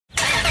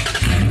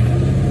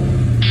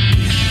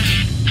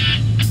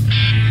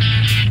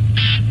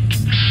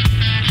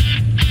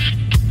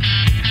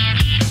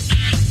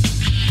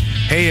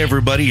Hey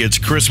everybody, it's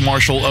Chris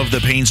Marshall of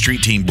the Payne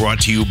Street Team, brought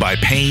to you by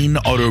Payne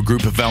Auto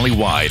Group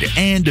Valley-wide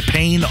and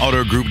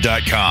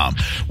PayneAutoGroup.com,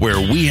 where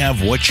we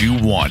have what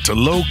you want.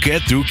 Lo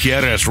que tú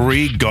quieres,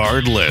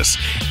 regardless.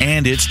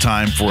 And it's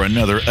time for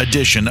another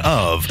edition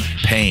of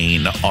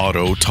Payne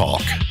Auto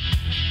Talk.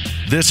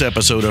 This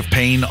episode of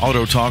Payne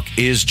Auto Talk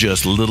is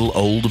just little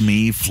old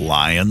me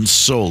flying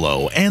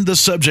solo, and the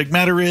subject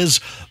matter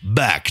is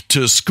back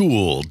to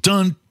school.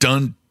 Dun,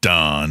 dun,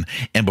 done.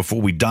 And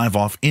before we dive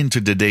off into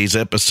today's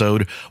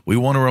episode, we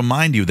want to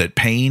remind you that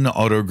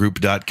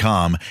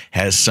PayneAutoGroup.com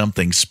has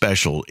something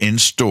special in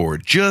store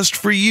just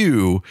for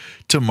you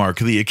to mark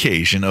the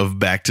occasion of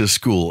back to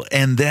school.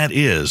 And that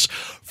is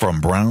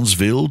from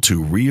Brownsville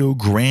to Rio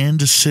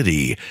Grande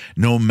City.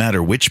 No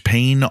matter which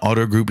Payne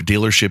Auto Group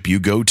dealership you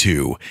go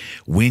to,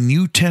 when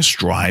you test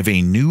drive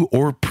a new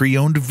or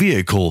pre-owned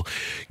vehicle,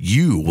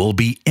 you will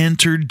be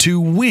entered to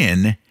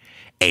win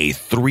a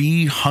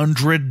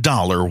 $300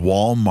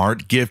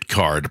 Walmart gift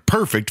card,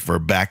 perfect for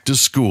back to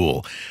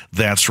school.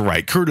 That's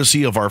right,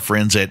 courtesy of our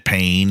friends at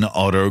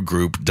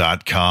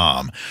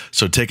PayneAutoGroup.com.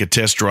 So take a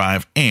test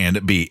drive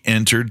and be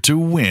entered to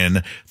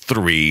win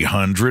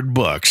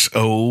 $300.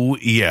 Oh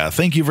yeah,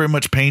 thank you very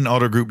much,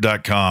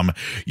 PayneAutoGroup.com.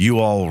 You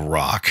all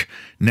rock.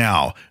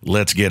 Now,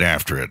 let's get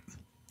after it.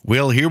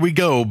 Well, here we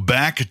go,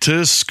 back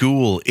to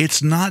school.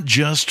 It's not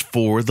just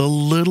for the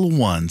little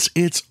ones,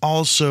 it's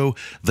also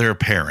their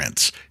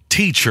parents,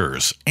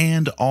 teachers,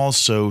 and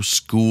also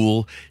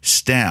school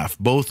staff,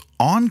 both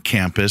on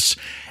campus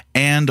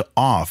and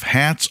off.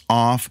 Hats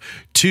off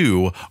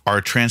to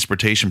our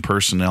transportation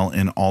personnel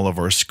in all of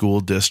our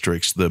school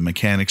districts, the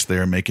mechanics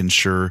there making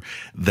sure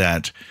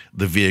that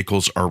the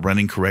vehicles are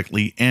running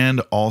correctly,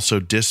 and also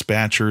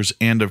dispatchers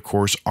and, of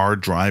course, our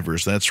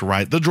drivers. That's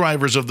right, the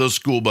drivers of those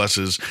school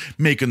buses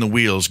making the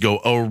wheels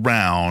go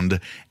around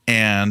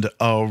and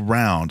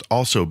around.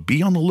 Also,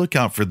 be on the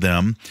lookout for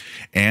them,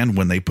 and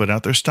when they put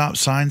out their stop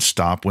signs,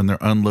 stop when they're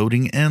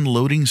unloading and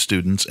loading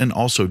students. And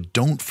also,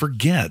 don't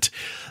forget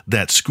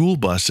that school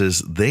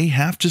buses, they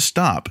have to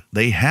stop.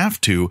 They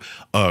have to,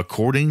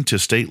 according to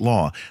state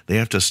law, they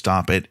have to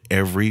stop at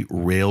every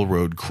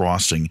railroad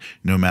crossing,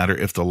 no matter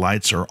if the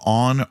lights are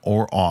on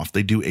or off.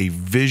 They do a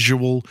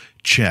visual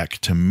check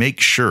to make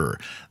sure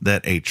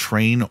that a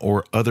train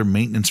or other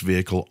maintenance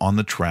vehicle on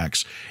the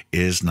tracks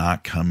is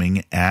not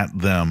coming at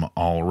them.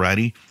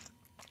 Alrighty.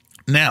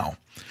 Now,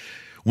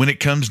 when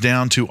it comes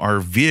down to our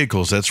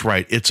vehicles, that's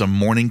right, it's a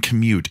morning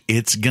commute.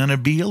 It's going to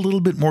be a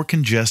little bit more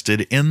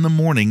congested in the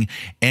morning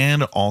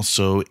and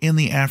also in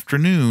the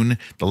afternoon,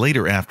 the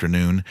later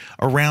afternoon,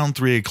 around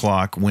 3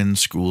 o'clock when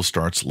school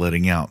starts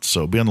letting out.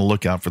 So be on the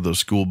lookout for those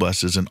school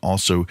buses and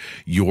also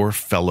your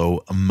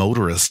fellow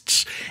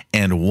motorists.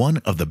 And one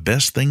of the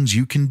best things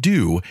you can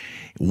do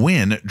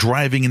when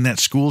driving in that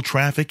school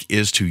traffic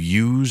is to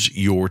use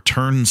your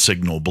turn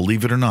signal.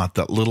 Believe it or not,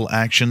 that little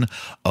action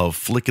of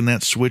flicking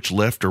that switch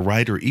left or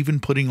right, or even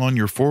putting on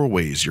your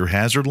four-ways, your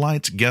hazard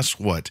lights, guess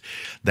what?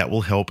 That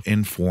will help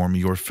inform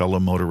your fellow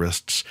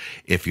motorists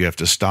if you have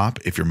to stop,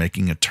 if you're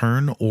making a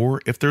turn, or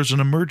if there's an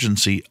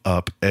emergency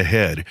up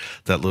ahead.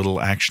 That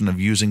little action of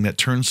using that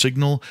turn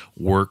signal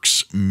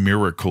works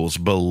miracles,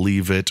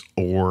 believe it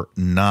or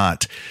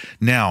not.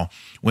 Now,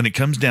 when it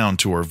comes down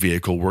to our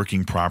vehicle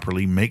working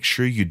properly, make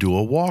sure you do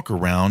a walk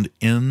around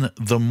in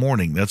the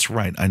morning. That's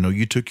right. I know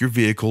you took your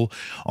vehicle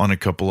on a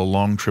couple of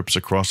long trips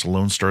across the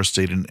Lone Star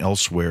State and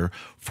elsewhere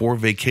for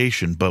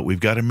vacation, but we've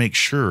got to make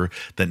sure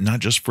that not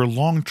just for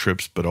long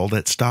trips, but all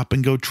that stop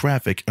and go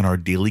traffic in our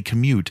daily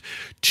commute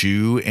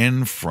to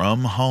and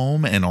from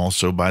home and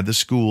also by the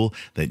school,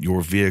 that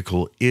your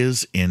vehicle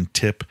is in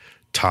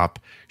tip-top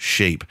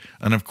shape.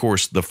 And of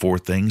course, the four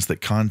things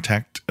that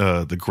contact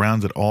the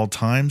ground at all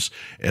times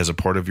as a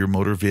part of your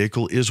motor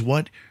vehicle is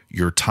what?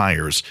 Your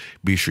tires.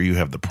 Be sure you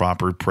have the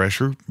proper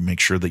pressure. Make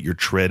sure that your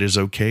tread is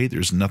okay.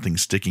 There's nothing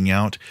sticking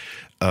out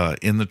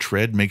in the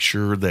tread. Make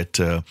sure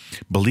that,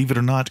 believe it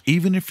or not,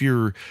 even if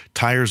your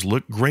tires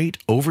look great,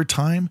 over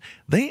time,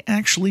 they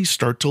actually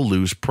start to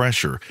lose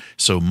pressure.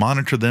 So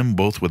monitor them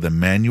both with a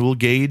manual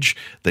gauge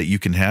that you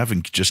can have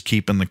and just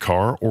keep in the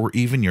car, or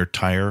even your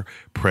tire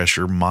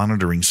pressure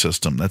monitoring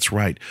system. That's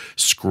right.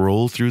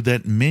 Scroll through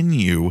that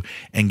menu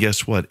and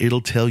guess what?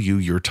 It'll tell you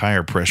your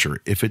tire pressure.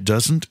 If it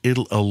doesn't,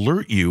 it'll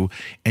alert you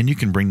and you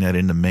can bring that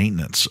into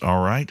maintenance.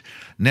 All right.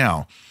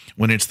 Now,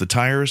 when it's the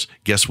tires,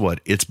 guess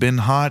what? It's been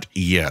hot?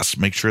 Yes.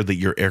 Make sure that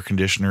your air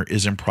conditioner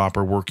is in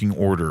proper working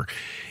order.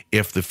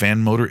 If the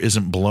fan motor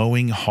isn't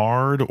blowing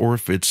hard, or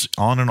if it's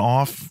on and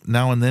off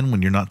now and then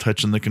when you're not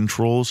touching the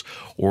controls,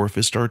 or if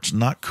it starts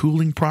not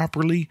cooling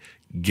properly,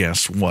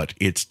 guess what?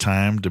 It's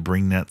time to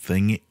bring that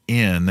thing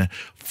in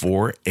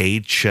for a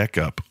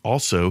checkup.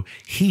 Also,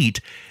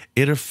 heat,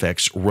 it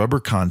affects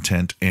rubber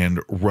content and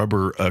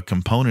rubber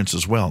components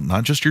as well.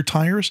 Not just your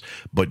tires,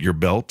 but your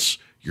belts,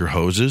 your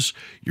hoses,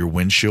 your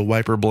windshield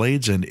wiper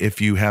blades, and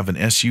if you have an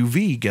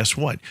SUV, guess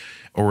what?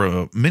 Or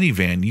a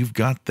minivan, you've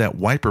got that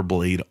wiper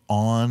blade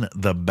on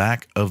the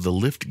back of the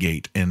lift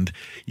gate, and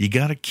you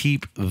got to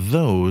keep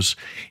those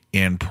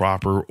in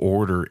proper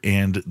order,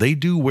 and they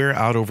do wear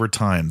out over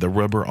time. The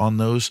rubber on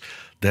those,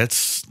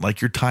 that's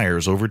like your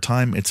tires. Over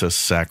time, it's a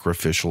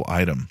sacrificial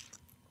item.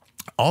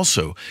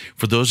 Also,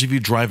 for those of you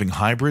driving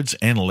hybrids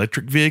and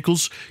electric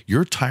vehicles,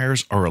 your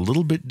tires are a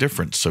little bit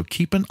different, so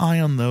keep an eye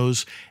on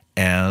those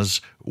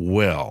as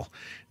well.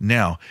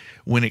 Now,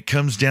 when it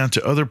comes down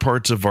to other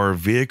parts of our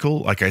vehicle,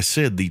 like I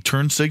said, the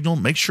turn signal,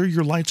 make sure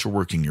your lights are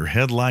working, your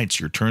headlights,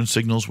 your turn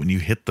signals when you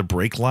hit the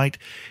brake light.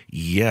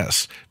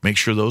 Yes, make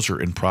sure those are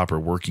in proper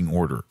working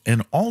order.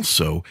 And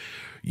also,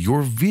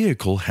 your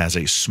vehicle has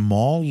a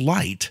small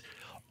light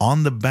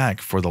on the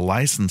back for the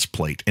license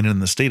plate. And in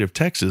the state of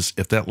Texas,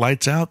 if that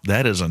light's out,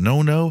 that is a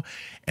no-no,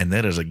 and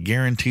that is a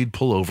guaranteed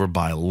pullover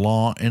by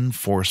law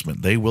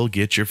enforcement. They will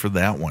get you for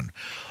that one.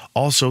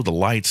 Also, the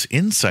lights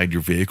inside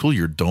your vehicle,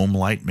 your dome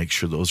light, make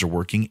sure those are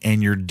working,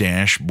 and your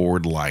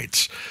dashboard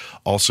lights.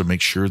 Also, make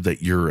sure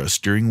that your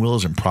steering wheel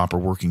is in proper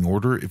working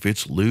order. If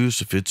it's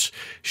loose, if it's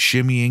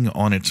shimmying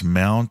on its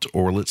mount,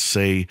 or let's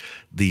say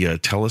the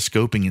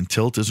telescoping and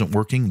tilt isn't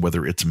working,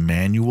 whether it's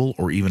manual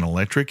or even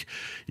electric,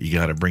 you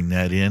got to bring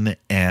that in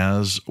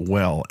as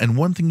well. And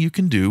one thing you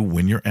can do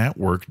when you're at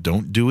work,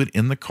 don't do it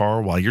in the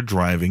car while you're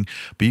driving,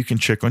 but you can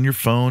check on your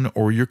phone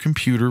or your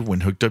computer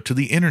when hooked up to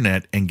the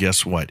internet, and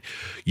guess what?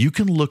 You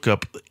can look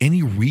up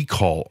any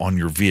recall on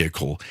your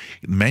vehicle.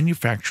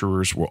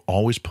 Manufacturers will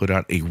always put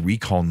out a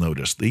recall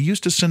notice. They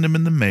used to send them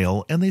in the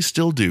mail, and they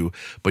still do,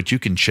 but you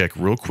can check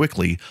real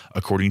quickly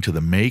according to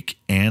the make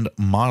and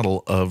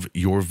model of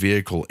your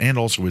vehicle, and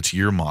also its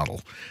year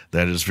model.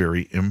 That is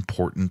very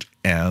important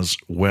as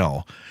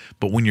well.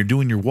 But when you're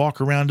doing your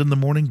walk around in the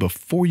morning,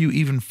 before you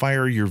even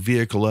fire your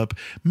vehicle up,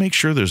 make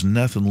sure there's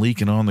nothing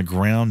leaking on the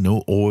ground,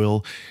 no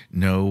oil,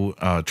 no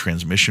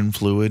transmission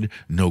fluid,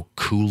 no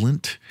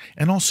coolant,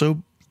 and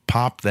also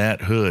pop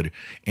that hood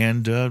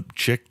and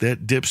check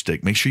that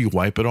dipstick. Make sure you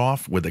wipe it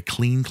off with a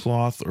clean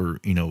cloth or,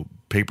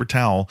 paper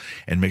towel,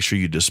 and make sure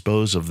you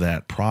dispose of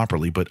that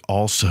properly, but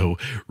also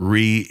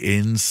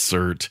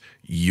reinsert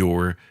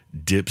your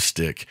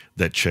dipstick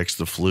that checks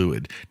the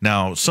fluid.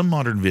 Now, some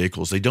modern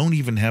vehicles, they don't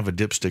even have a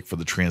dipstick for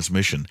the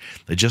transmission.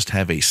 They just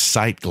have a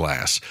sight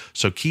glass.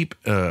 So keep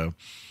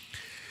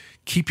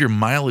your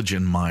mileage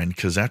in mind,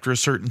 because after a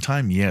certain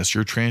time, yes,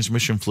 your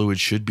transmission fluid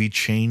should be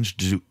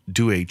changed,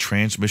 do a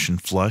transmission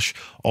flush.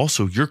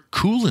 Also, your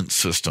coolant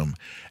system,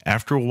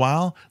 after a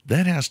while,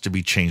 that has to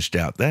be changed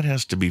out. That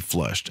has to be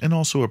flushed. And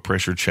also a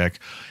pressure check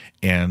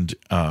and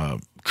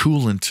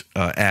coolant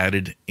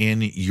added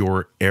in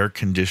your air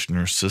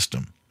conditioner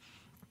system.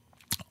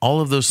 All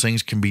of those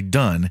things can be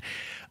done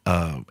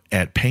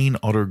at Payne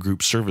Auto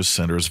Group Service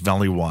Centers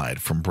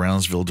valley-wide. From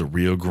Brownsville to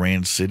Rio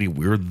Grande City,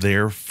 we're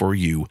there for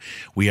you.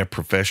 We have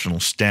professional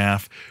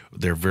staff.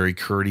 They're very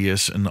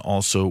courteous, and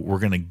also we're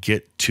going to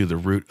get to the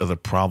root of the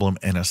problem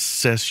and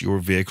assess your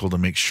vehicle to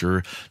make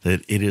sure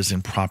that it is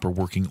in proper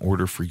working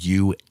order for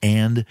you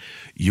and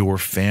your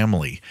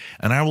family.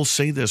 And I will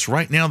say this,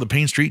 right now the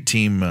Payne Street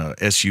Team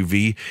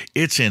SUV,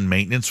 it's in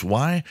maintenance.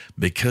 Why?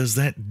 Because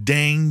that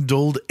danged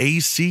old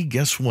AC,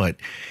 guess what?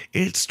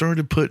 It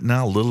started putting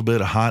out a little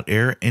bit of hot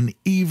air, and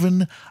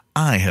even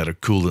I had a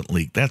coolant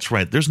leak. That's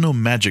right. There's no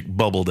magic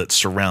bubble that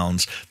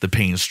surrounds the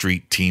Payne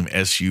Street Team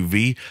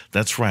SUV.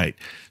 That's right.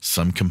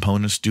 Some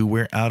components do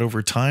wear out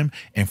over time.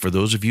 And for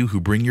those of you who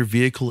bring your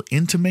vehicle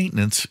into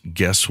maintenance,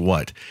 guess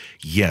what?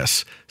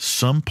 Yes,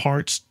 some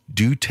parts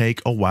do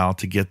take a while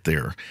to get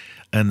there.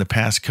 In the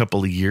past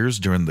couple of years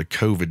during the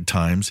COVID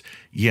times,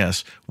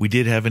 yes, we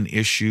did have an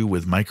issue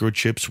with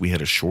microchips. We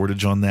had a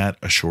shortage on that,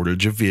 a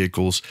shortage of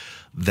vehicles.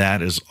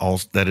 That is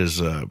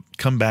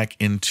come back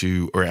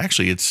into, or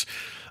actually it's,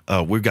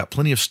 we've got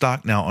plenty of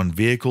stock now on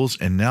vehicles,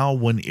 and now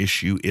one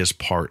issue is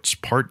parts,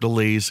 part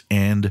delays,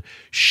 and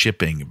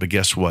shipping. But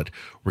guess what?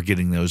 We're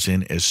getting those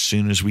in as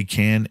soon as we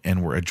can,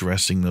 and we're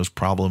addressing those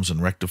problems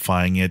and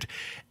rectifying it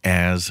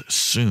as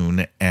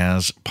soon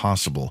as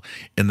possible.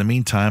 In the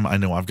meantime, I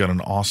know I've got an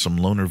awesome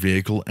loaner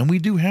vehicle, and we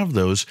do have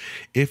those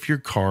if your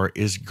car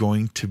is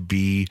going to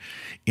be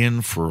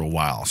in for a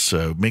while.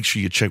 So make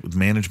sure you check with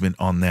management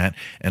on that.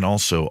 And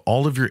also,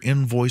 all of your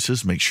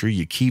invoices, make sure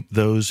you keep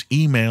those,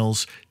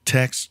 emails,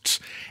 texts.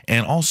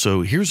 And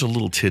also, here's a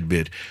little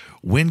tidbit.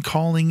 When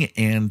calling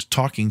and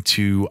talking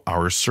to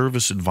our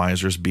service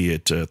advisors, be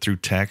it through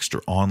text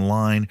or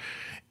online,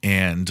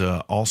 and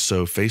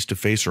also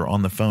face-to-face or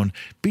on the phone,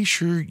 be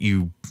sure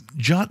you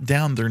jot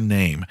down their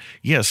name.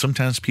 Yes,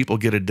 sometimes people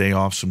get a day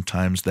off.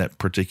 Sometimes that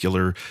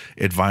particular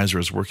advisor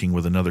is working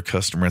with another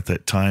customer at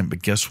that time.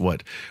 But guess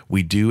what?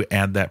 We do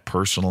add that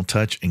personal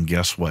touch. And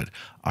guess what?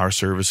 Our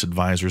service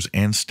advisors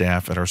and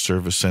staff at our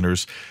service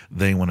centers,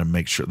 they want to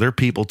make sure, they're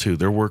people too,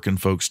 they're working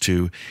folks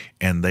too,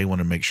 and they want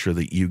to make sure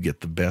that you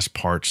get the best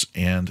parts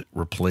and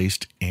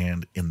replaced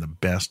and in the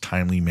best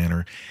timely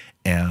manner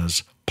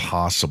as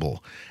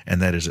possible.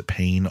 And that is at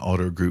Payne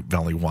Auto Group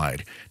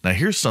valley-wide. Now,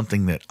 here's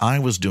something that I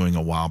was doing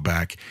a while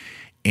back,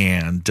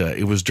 And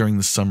it was during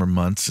the summer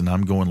months, and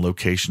I'm going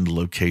location to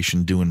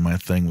location doing my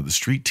thing with the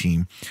street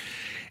team.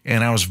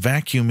 And I was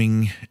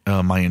vacuuming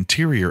my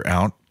interior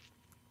out,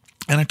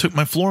 and I took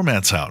my floor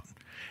mats out,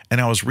 and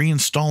I was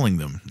reinstalling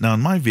them. Now, in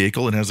my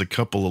vehicle, it has a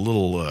couple of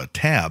little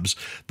tabs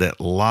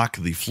that lock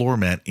the floor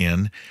mat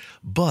in.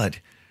 But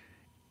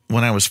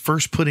when I was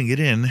first putting it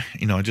in,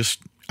 I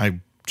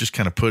just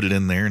kind of put it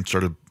in there and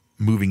started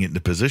moving it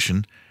into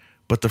position.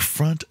 But the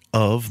front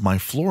of my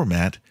floor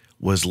mat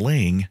was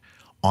laying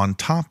on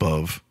top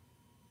of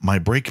my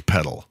brake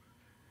pedal.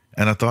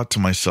 And I thought to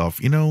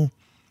myself,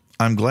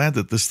 I'm glad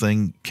that this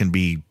thing can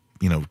be,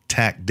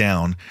 tacked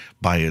down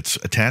by its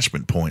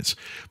attachment points.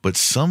 But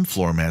some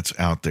floor mats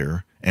out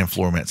there and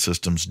floor mat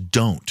systems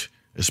don't,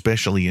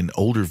 especially in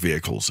older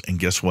vehicles. And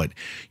guess what?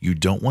 You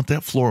don't want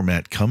that floor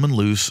mat coming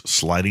loose,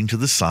 sliding to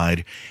the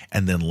side,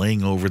 and then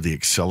laying over the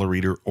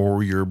accelerator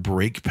or your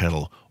brake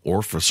pedal.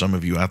 Or for some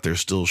of you out there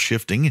still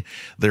shifting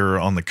there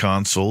on the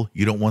console,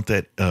 you don't want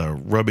that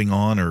rubbing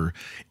on or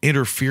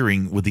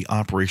interfering with the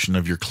operation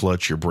of your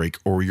clutch, your brake,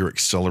 or your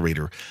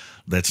accelerator.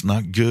 That's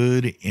not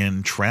good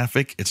in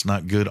traffic. It's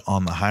not good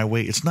on the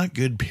highway. It's not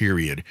good,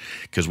 period,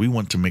 because we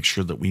want to make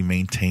sure that we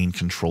maintain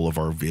control of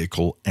our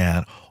vehicle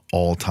at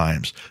all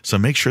times. So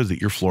make sure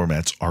that your floor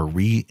mats are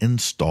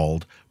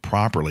reinstalled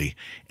properly.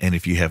 And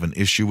if you have an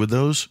issue with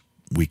those,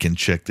 we can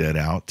check that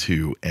out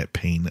too at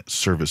Payne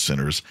Service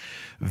Centers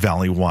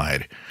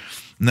Valley-wide.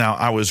 Now,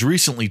 I was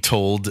recently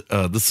told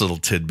this little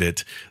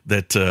tidbit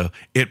that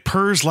it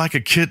purrs like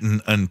a kitten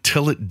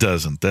until it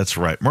doesn't. That's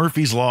right.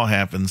 Murphy's Law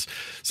happens.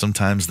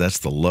 Sometimes that's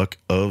the luck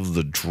of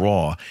the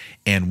draw.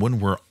 And when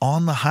we're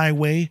on the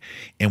highway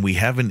and we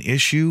have an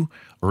issue,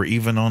 or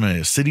even on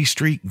a city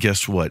street,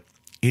 guess what?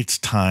 It's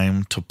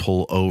time to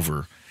pull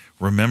over.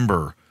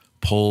 Remember,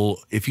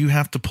 if you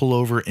have to pull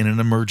over in an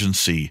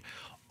emergency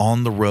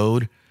on the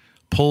road,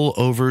 pull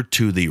over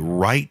to the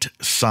right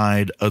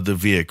side of the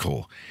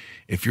vehicle.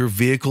 If your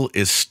vehicle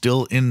is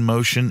still in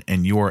motion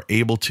and you are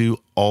able to,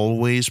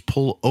 always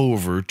pull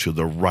over to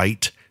the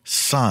right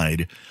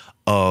side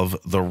of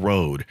the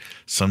road.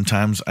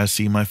 Sometimes I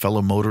see my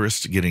fellow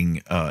motorists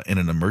getting in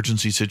an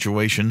emergency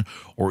situation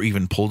or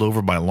even pulled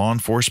over by law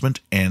enforcement,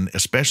 and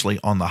especially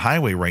on the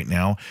highway right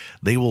now,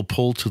 they will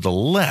pull to the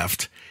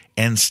left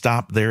and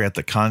stop there at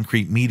the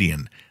concrete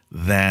median.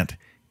 That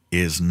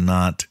is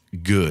not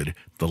good.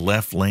 The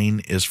left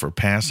lane is for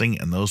passing,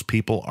 and those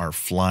people are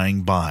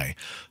flying by.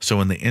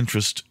 So in the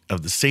interest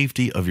of the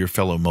safety of your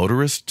fellow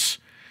motorists,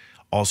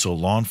 also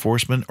law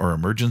enforcement or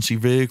emergency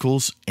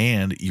vehicles,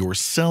 and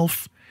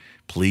yourself,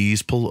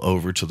 please pull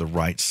over to the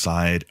right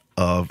side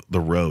of the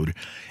road.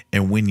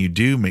 And when you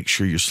do, make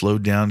sure you slow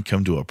down,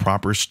 come to a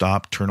proper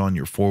stop, turn on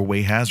your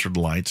four-way hazard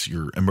lights,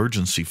 your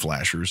emergency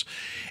flashers,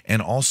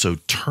 and also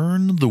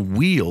turn the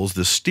wheels,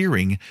 the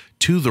steering,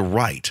 to the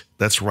right.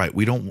 That's right.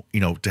 We don't,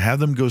 to have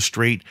them go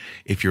straight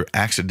if you're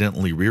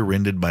accidentally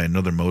rear-ended by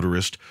another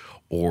motorist,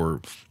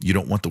 or you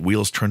don't want the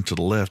wheels turned to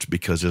the left,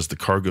 because as the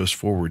car goes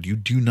forward, you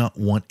do not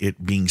want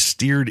it being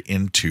steered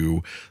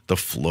into the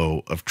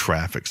flow of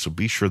traffic. So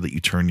be sure that you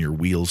turn your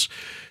wheels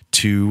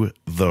to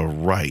the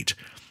right.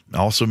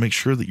 Also, make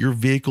sure that your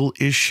vehicle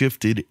is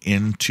shifted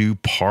into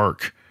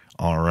park.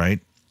 All right.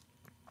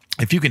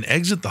 If you can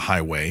exit the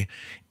highway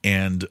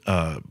and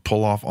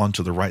pull off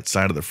onto the right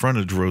side of the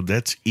frontage road,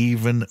 that's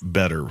even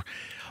better.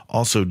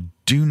 Also,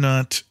 do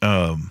not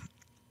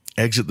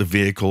exit the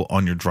vehicle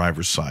on your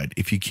driver's side.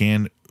 If you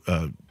can,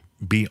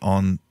 be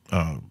on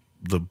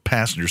the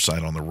passenger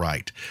side on the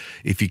right.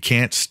 If you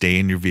can't, stay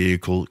in your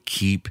vehicle,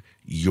 keep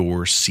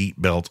your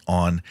seatbelt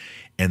on,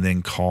 and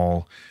then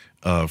call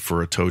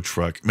for a tow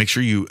truck. Make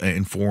sure you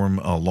inform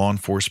law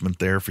enforcement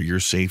there for your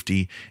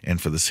safety and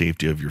for the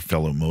safety of your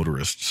fellow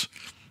motorists.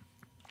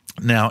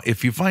 Now,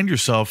 if you find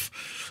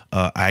yourself,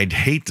 I'd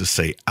hate to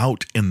say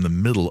out in the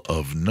middle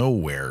of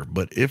nowhere,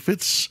 but if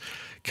it's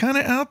kind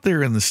of out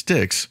there in the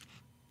sticks,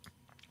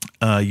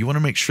 you want to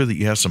make sure that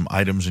you have some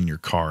items in your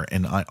car.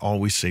 And I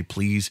always say,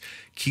 please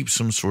keep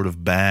some sort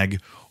of bag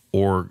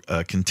or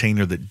a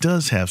container that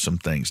does have some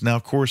things. Now,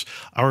 of course,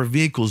 our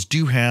vehicles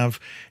do have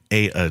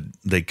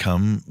they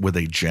come with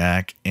a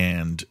jack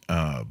and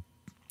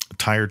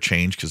tire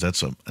change, because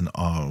that's a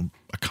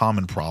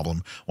common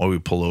problem while we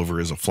pull over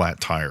is a flat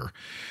tire.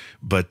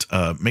 But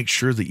make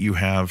sure that you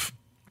have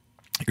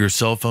your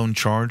cell phone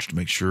charged.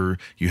 Make sure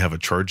you have a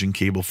charging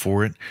cable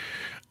for it.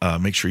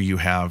 Make sure you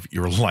have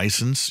your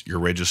license, your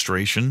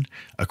registration.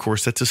 Of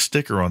course, that's a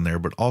sticker on there,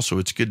 but also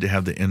it's good to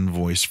have the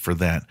invoice for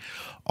that.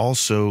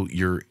 Also,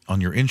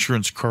 on your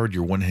insurance card,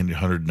 your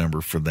 1-800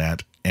 number for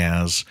that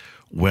as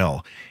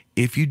well.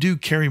 If you do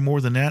carry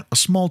more than that, a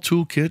small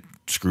toolkit,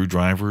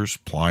 screwdrivers,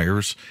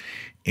 pliers,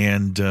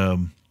 and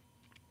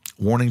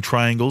warning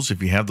triangles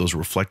if you have those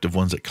reflective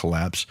ones that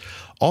collapse.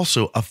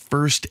 Also, a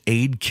first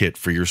aid kit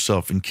for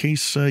yourself in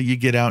case you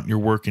get out and you're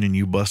working and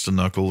you bust a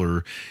knuckle,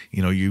 or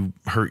you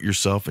hurt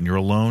yourself and you're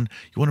alone.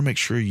 You want to make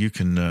sure you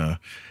can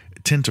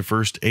tend to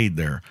first aid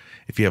there.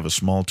 If you have a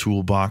small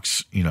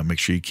toolbox, make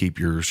sure you keep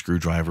your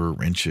screwdriver,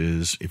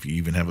 wrenches, if you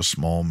even have a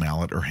small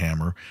mallet or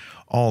hammer,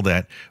 all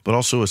that, but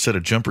also a set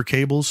of jumper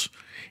cables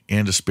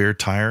and a spare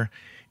tire.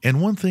 And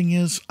one thing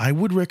is, I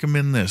would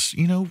recommend this,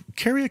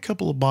 carry a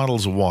couple of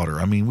bottles of water.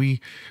 I mean,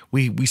 we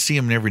see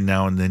them every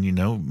now and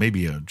then,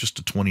 maybe just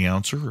a 20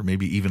 ouncer or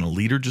maybe even a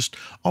liter. Just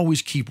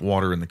always keep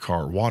water in the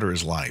car. Water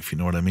is life. You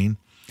know what I mean?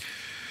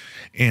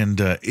 And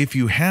if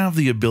you have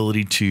the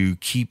ability to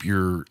keep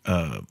your,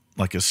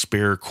 like a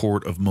spare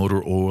quart of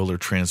motor oil or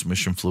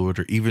transmission fluid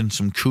or even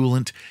some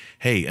coolant,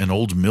 hey, an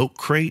old milk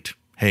crate,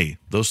 hey,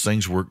 those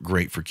things work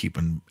great for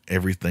keeping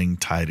everything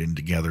tied in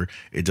together.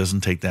 It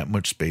doesn't take that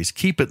much space.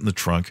 Keep it in the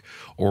trunk,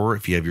 or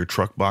if you have your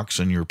truck box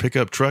in your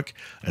pickup truck,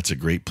 that's a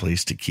great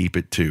place to keep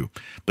it too.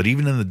 But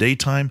even in the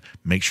daytime,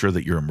 make sure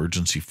that your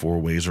emergency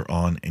four-ways are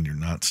on and you're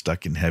not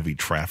stuck in heavy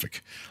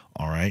traffic,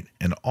 all right?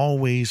 And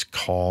always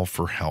call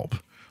for help,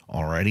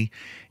 all righty?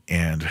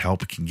 And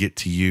help can get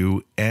to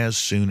you as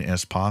soon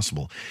as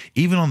possible.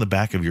 Even on the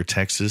back of your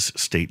Texas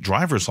state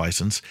driver's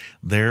license,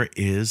 there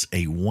is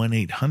a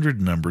 1-800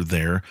 number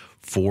there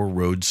for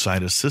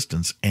roadside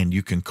assistance, and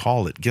you can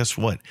call it. Guess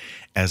what?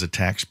 As a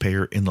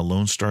taxpayer in the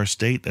Lone Star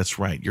State, that's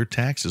right, your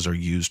taxes are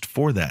used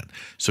for that.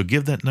 So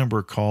give that number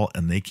a call,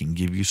 and they can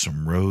give you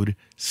some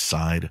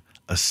roadside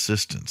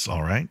assistance,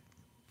 all right?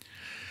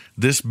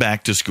 This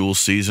back-to-school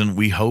season,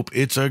 we hope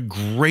it's a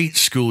great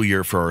school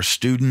year for our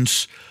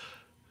students,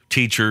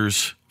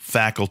 teachers,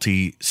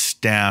 faculty,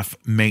 staff,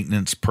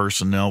 maintenance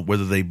personnel,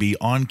 whether they be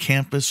on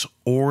campus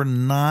or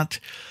not.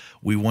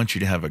 We want you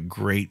to have a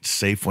great,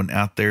 safe one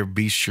out there.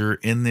 Be sure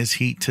in this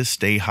heat to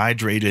stay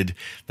hydrated.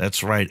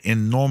 That's right.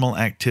 In normal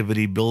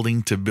activity,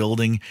 building to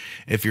building.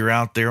 If you're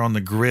out there on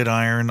the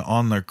gridiron,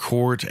 on the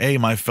court, hey,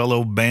 my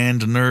fellow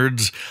band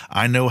nerds,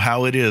 I know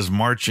how it is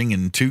marching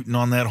and tooting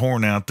on that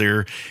horn out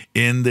there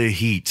in the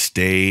heat.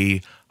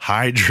 Stay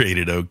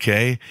hydrated,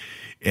 okay?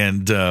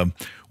 And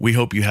we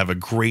hope you have a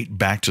great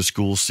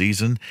back-to-school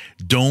season.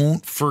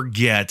 Don't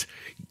forget,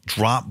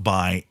 drop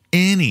by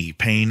any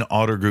Payne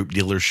Auto Group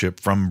dealership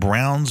from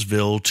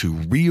Brownsville to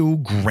Rio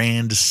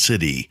Grande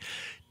City.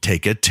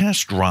 Take a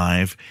test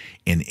drive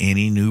in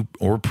any new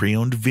or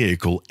pre-owned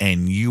vehicle,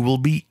 and you will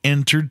be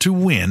entered to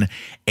win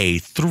a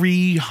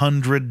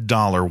 $300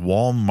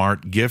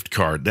 Walmart gift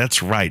card.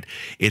 That's right.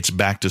 It's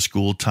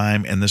back-to-school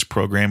time, and this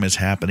program is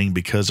happening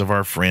because of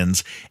our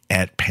friends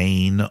at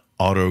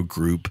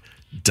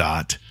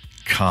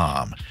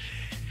PayneAutoGroup.com.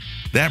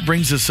 That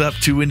brings us up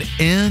to an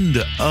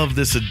end of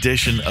this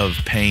edition of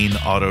Payne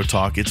Auto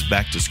Talk. It's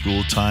back to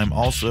school time.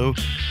 Also,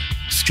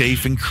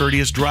 safe and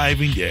courteous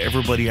driving to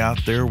everybody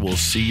out there. We'll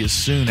see you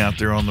soon out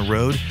there on the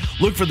road.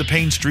 Look for the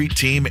Payne Street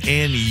team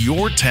in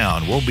your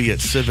town. We'll be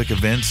at civic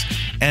events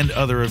and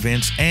other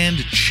events and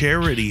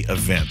charity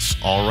events.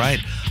 All right.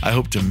 I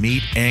hope to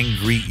meet and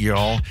greet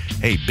y'all.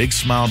 Hey, big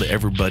smile to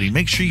everybody.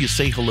 Make sure you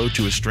say hello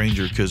to a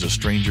stranger, because a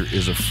stranger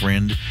is a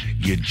friend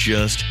you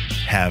just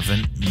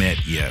haven't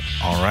met yet.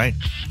 All right.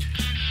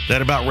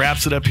 That about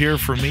wraps it up here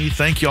for me.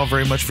 Thank you all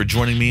very much for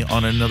joining me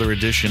on another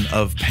edition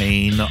of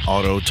Payne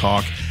Auto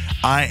Talk.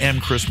 I am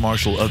Chris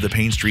Marshall of the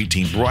Payne Street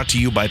team, brought to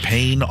you by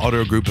Payne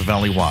Auto Group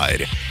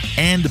Valley-wide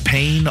and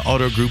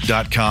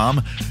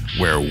PayneAutoGroup.com,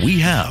 where we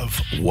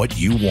have what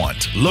you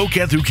want. Lo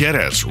que tú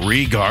quieres,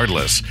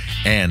 regardless.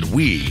 And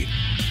we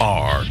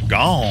are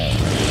gone.